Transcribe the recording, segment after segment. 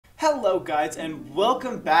Hello guys, and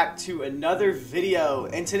welcome back to another video,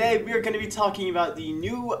 and today we are going to be talking about the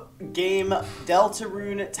new game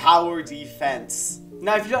Deltarune Tower Defense.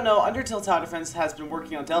 Now if you don't know, Undertale Tower Defense has been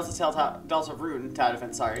working on Deltarune Tower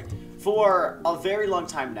Defense, for a very long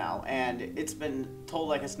time now, and it's been told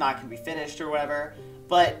like it's not going to be finished or whatever,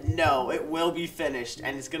 but no, it will be finished,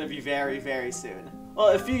 and it's going to be very, very soon. Well,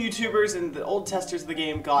 a few YouTubers and the old testers of the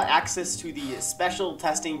game got access to the special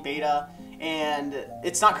testing beta, and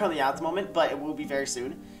it's not currently out at the moment, but it will be very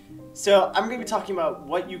soon. So I'm going to be talking about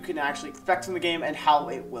what you can actually expect from the game and how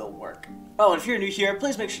it will work. Oh, and if you're new here,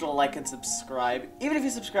 please make sure to like and subscribe. Even if you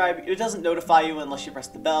subscribe, it doesn't notify you unless you press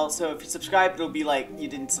the bell, so if you subscribe, it'll be like you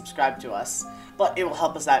didn't subscribe to us. But it will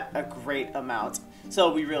help us out a great amount,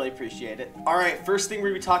 so we really appreciate it. Alright, first thing we're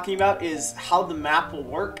going to be talking about is how the map will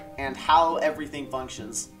work and how everything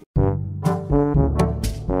functions.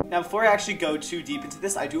 Now, before I actually go too deep into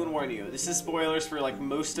this, I do want to warn you, this is spoilers for like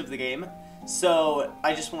most of the game, so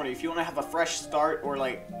I just warn you, if you want to have a fresh start or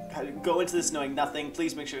like go into this knowing nothing,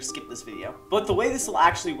 please make sure to skip this video. But the way this will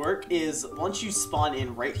actually work is once you spawn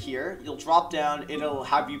in right here, you'll drop down, it'll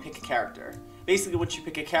have you pick a character. Basically, once you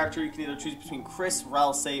pick a character, you can either choose between Chris,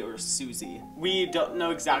 Ralsei, or Susie. We don't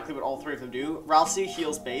know exactly what all three of them do. Ralsei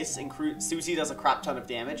heals base, and Susie does a crap ton of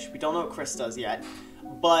damage. We don't know what Chris does yet,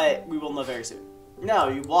 but we will know very soon. Now,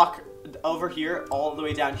 you walk over here, all the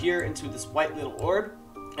way down here, into this white little orb,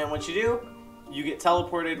 and once you do, you get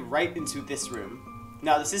teleported right into this room.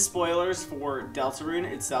 Now, this is spoilers for Deltarune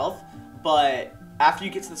itself, but after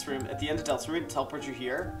you get to this room, at the end of Deltarune, it teleports you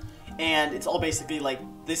here, and it's all basically like,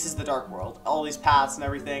 this is the Dark World. All these paths and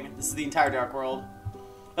everything, this is the entire Dark World.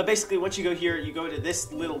 But basically, once you go here, you go to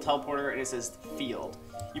this little teleporter, and it says Field.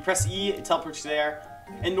 You press E, it teleports you there,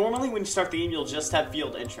 and normally when you start the game, you'll just have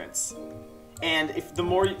field entrance. And if the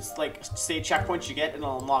more, like, say, checkpoints you get,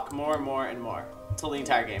 it'll unlock more and more and more until the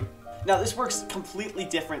entire game. Now, this works completely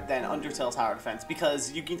different than Undertale Tower Defense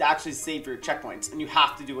because you can actually save your checkpoints, and you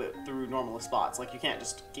have to do it through normal spots. Like, you can't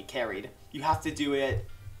just get carried. You have to do it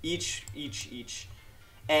each.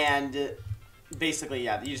 And basically,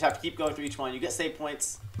 yeah, you just have to keep going through each one. You get save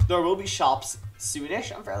points. There will be shops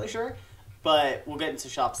soonish, I'm fairly sure, but we'll get into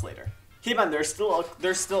shops later. Keep in mind, there's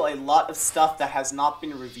still a lot of stuff that has not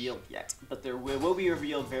been revealed yet, but there will be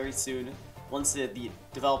revealed very soon once the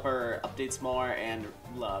developer updates more and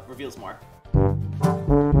reveals more.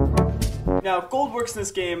 Now, gold works in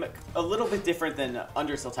this game a little bit different than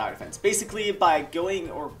Undertale Tower Defense. Basically, by going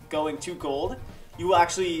to gold, you will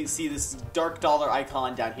actually see this dark dollar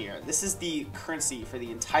icon down here. This is the currency for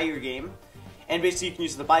the entire game, and basically you can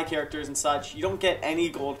use it to buy characters and such. You don't get any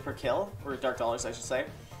gold per kill, or dark dollars, I should say.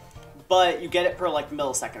 But you get it per like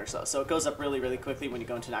millisecond or so it goes up really, really quickly when you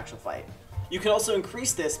go into an actual fight. You can also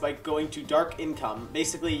increase this by going to Dark Income.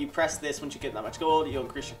 Basically, you press this once you get that much gold, you'll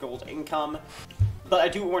increase your gold income. But I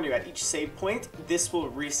do warn you, at each save point, this will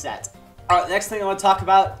reset. Alright, the next thing I want to talk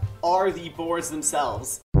about are the boards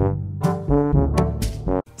themselves.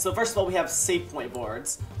 So first of all, we have save point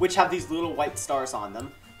boards, which have these little white stars on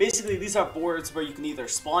them. Basically, these are boards where you can either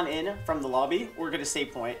spawn in from the lobby or get a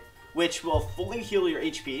save point, which will fully heal your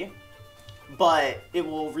HP, but it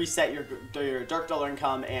will reset your Dark Dollar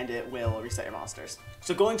income, and it will reset your monsters.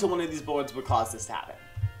 So going to one of these boards would cause this to happen.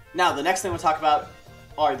 Now, the next thing we'll talk about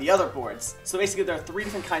are the other boards. So basically, there are three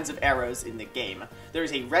different kinds of arrows in the game.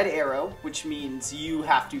 There's a red arrow, which means you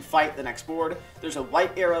have to fight the next board. There's a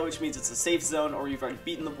white arrow, which means it's a safe zone, or you've already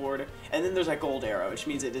beaten the board. And then there's a gold arrow, which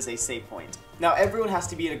means it is a save point. Now, everyone has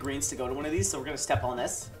to be in agreement to go to one of these, so we're going to step on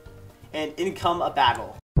this. And in come a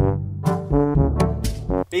battle.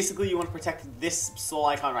 Basically, you want to protect this soul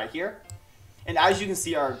icon right here. And as you can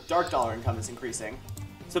see, our Dark Dollar income is increasing.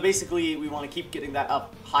 So basically, we want to keep getting that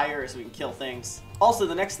up higher so we can kill things. Also,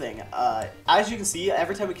 the next thing, as you can see,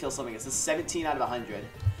 every time we kill something, it's a 17 out of 100.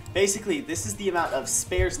 Basically, this is the amount of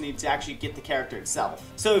spares needed to actually get the character itself.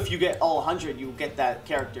 So if you get all 100, you will get that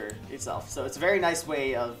character itself. So it's a very nice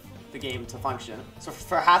way of the game to function. So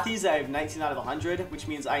for Hathies, I have 19 out of 100, which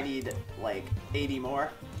means I need like 80 more.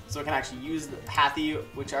 So I can actually use the Hathi,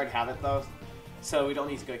 which I already have it though, so we don't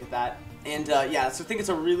need to go get that. And yeah, so I think it's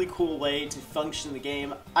a really cool way to function in the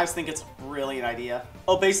game. I just think it's a brilliant idea.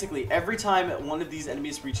 Oh, basically, every time one of these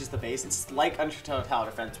enemies reaches the base, it's like Undertale Tower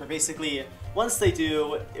Defense, where basically, once they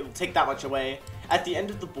do, it will take that much away. At the end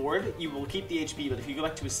of the board, you will keep the HP, but if you go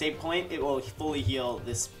back to a save point, it will fully heal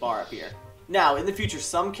this bar up here. Now, in the future,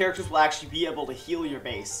 some characters will actually be able to heal your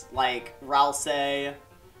base, like Ralsei,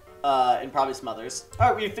 and probably some others.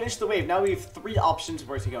 Alright, we've finished the wave. Now we have three options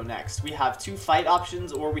where to go next. We have two fight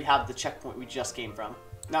options, or we have the checkpoint we just came from.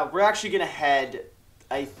 Now, we're actually going to head,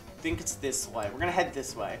 I think it's this way. We're gonna head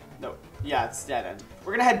this way. No, yeah, it's dead end.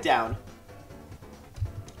 We're gonna head down.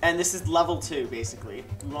 And this is level 2, basically.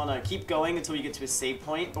 We want to keep going until we get to a save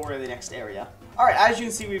point or the next area. Alright, as you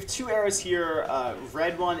can see, we have 2 arrows here,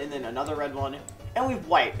 red one and then another red one. And we have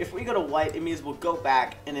white. If we go to white, it means we'll go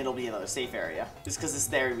back and it'll be another safe area. Just because it's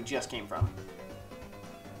the area we just came from.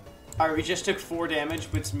 Alright, we just took 4 damage,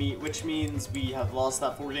 which means we have lost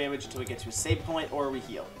that 4 damage until we get to a save point or we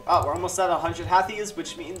heal. Oh, we're almost at 100 Hathies,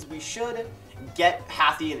 which means we should get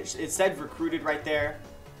Hathie. And it said recruited right there.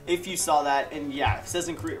 If you saw that, and yeah, it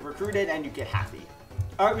says recruited and you get Hathie.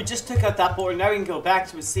 Alright, we just took out that board. Now we can go back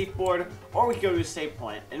to a safe board, or we can go to a save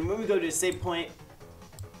point. And when we go to a save point,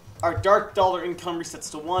 our dark dollar income resets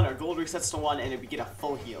to 1, our gold resets to 1, and we get a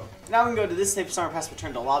full heal. Now we can go to this save star, press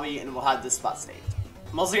return to lobby, and we'll have this spot saved.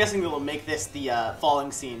 I'm also guessing that we'll make this the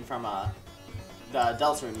falling scene from the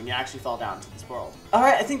Deltarune when you actually fall down to this world.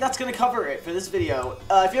 Alright, I think that's going to cover it for this video.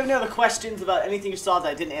 If you have any other questions about anything you saw that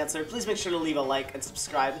I didn't answer, please make sure to leave a like and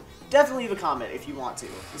subscribe. Definitely leave a comment if you want to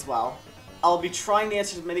as well. I'll be trying to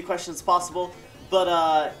answer as many questions as possible,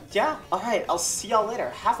 but yeah, alright, I'll see y'all later.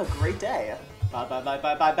 Have a great day. Bye bye bye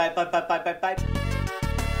bye bye bye bye bye bye bye bye.